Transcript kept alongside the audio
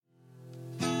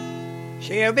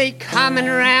She'll be coming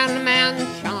around the mountain,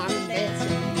 Charmin Betsy.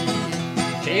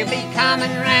 She'll be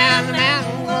coming around the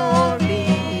mountain, Goldie.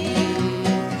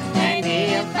 And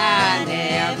if I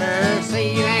never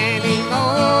see you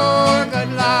anymore,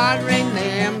 good Lord,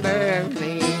 remember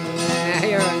me.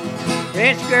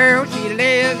 Rich girl, she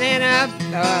lives in a,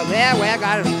 well,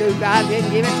 got a two, God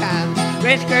didn't give it time.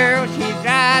 Rich girl, she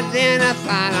drives in a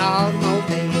fine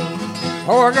automobile.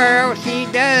 Poor girl, she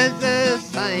does the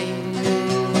same.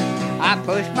 I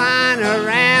push mine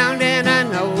around in a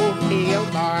no-kill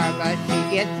bar, but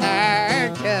she gets her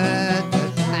just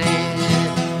the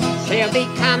same. She'll be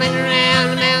coming around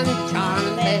the mountain,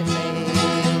 Charmin Betsy.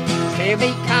 She'll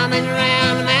be coming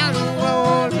around the mountain,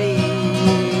 Goldie.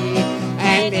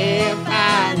 And if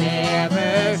I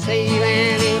never see you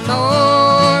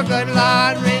anymore, good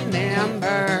Lord,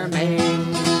 remember me.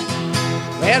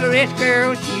 Well, the rich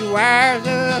girl, she wears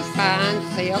a fine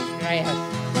silk dress.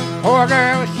 Poor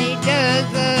girl, she does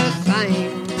the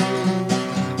same.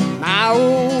 My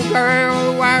old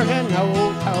girl wears an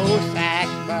old-toe sack,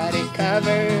 but it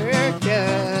covers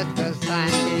just the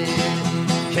same.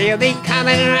 She'll be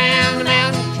coming around the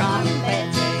mountain, Charmin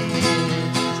Betsy.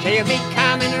 She'll be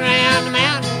coming around the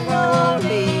mountain,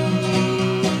 Goldie.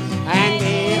 And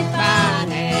if I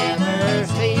never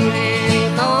see you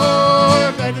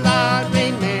anymore, good Lord,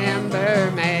 remember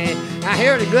me. Now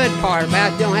here's the good part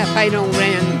about it. You don't have to pay no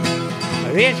rent.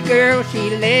 A rich girl, she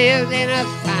lives in a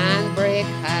fine brick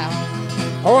house.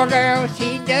 Poor girl,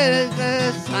 she does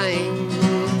the same.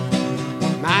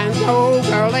 My old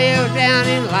girl lives down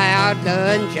in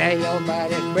Loudon jail,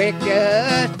 but it's brick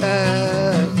just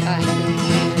the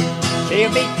same.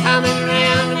 She'll be coming around